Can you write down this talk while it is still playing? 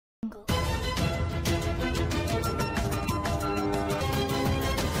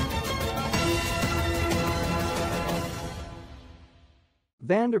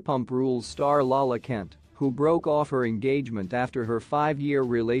Vanderpump Rules star Lala Kent, who broke off her engagement after her 5-year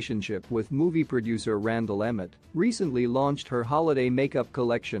relationship with movie producer Randall, recently launched her holiday makeup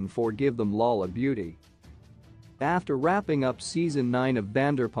collection for Give Them Lala Beauty. After wrapping up season 9 of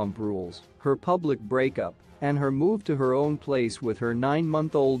Vanderpump Rules, her public breakup, and her move to her own place with her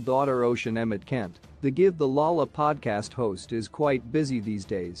 9-month-old daughter Ocean Kent, the Give the Lala podcast host is quite busy these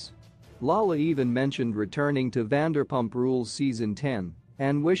days. Lala even mentioned returning to Vanderpump Rules season 10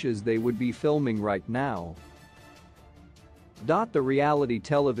 and wishes they would be filming right now. The reality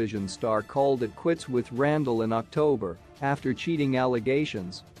television star called it quits with Randall in October after cheating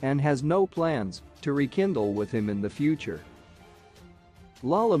allegations and has no plans to rekindle with him in the future.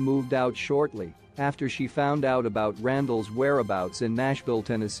 Lala moved out shortly after she found out about Randall's whereabouts in Nashville,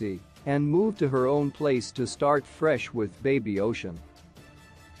 Tennessee, and moved to her own place to start fresh with baby Ocean.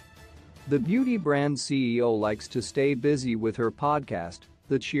 The beauty brand CEO likes to stay busy with her podcast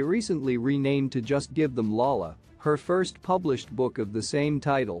that she recently renamed to Just Give Them Lala, her first published book of the same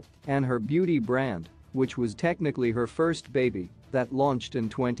title, and her beauty brand, which was technically her first baby, that launched in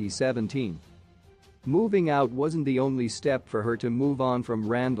 2017. Moving out wasn't the only step for her to move on from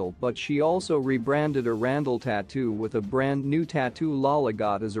Randall, but she also rebranded a Randall tattoo with a brand new tattoo Lala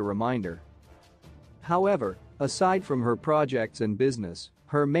got as a reminder. However, aside from her projects and business,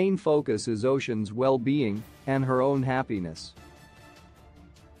 her main focus is Ocean's well-being and her own happiness.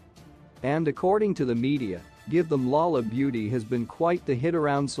 And according to the media, Give Them Lala Beauty has been quite the hit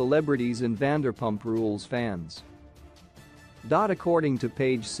around celebrities and Vanderpump Rules fans. According to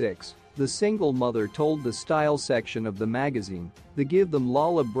page 6, the single mother told the style section of the magazine, "The Give Them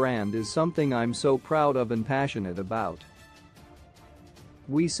Lala brand is something I'm so proud of and passionate about.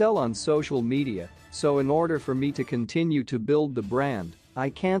 We sell on social media, so in order for me to continue to build the brand, I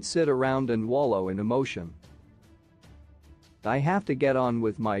can't sit around and wallow in emotion. I have to get on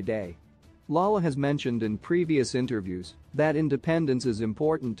with my day." Lala has mentioned in previous interviews that independence is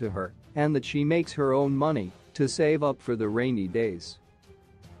important to her and that she makes her own money to save up for the rainy days.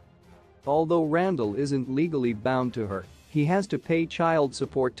 Although Randall isn't legally bound to her, he has to pay child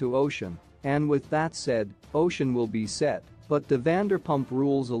support to Ocean, and with that said, Ocean will be set, but the Vanderpump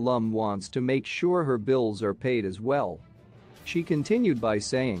Rules alum wants to make sure her bills are paid as well. She continued by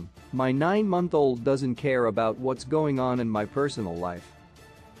saying, "My 9-month-old doesn't care about what's going on in my personal life."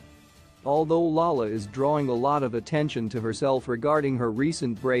 Although Lala is drawing a lot of attention to herself regarding her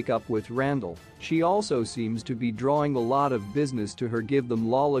recent breakup with Randall, she also seems to be drawing a lot of business to her Give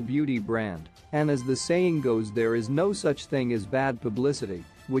Them Lala beauty brand, and as the saying goes, there is no such thing as bad publicity,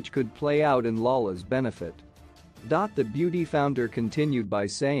 which could play out in Lala's benefit. The beauty founder continued by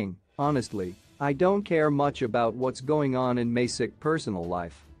saying, "Honestly, I don't care much about what's going on in my sick personal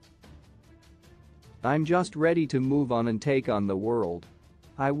life. I'm just ready to move on and take on the world.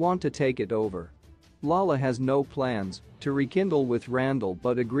 I want to take it over." Lala has no plans to rekindle with Randall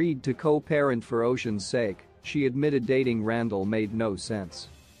but agreed to co-parent for Ocean's sake. She admitted dating Randall made no sense.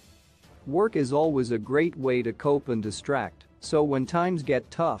 "Work is always a great way to cope and distract, so when times get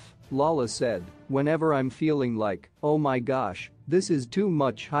tough," Lala said, "whenever I'm feeling like, oh my gosh, this is too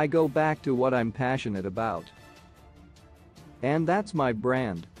much, I go back to what I'm passionate about. And that's my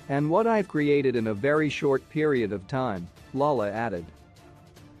brand, and what I've created in a very short period of time," Lala added.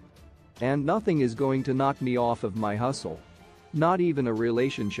 "And nothing is going to knock me off of my hustle. Not even a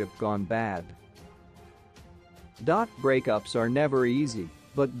relationship gone bad." Breakups are never easy,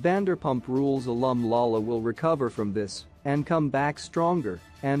 but Vanderpump Rules alum Lala will recover from this and come back stronger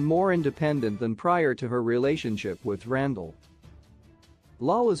and more independent than prior to her relationship with Randall.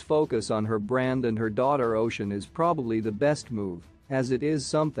 Lala's focus on her brand and her daughter Ocean is probably the best move, as it is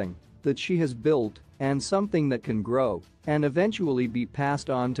something that she has built and something that can grow and eventually be passed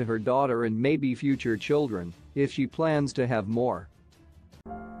on to her daughter and maybe future children if she plans to have more.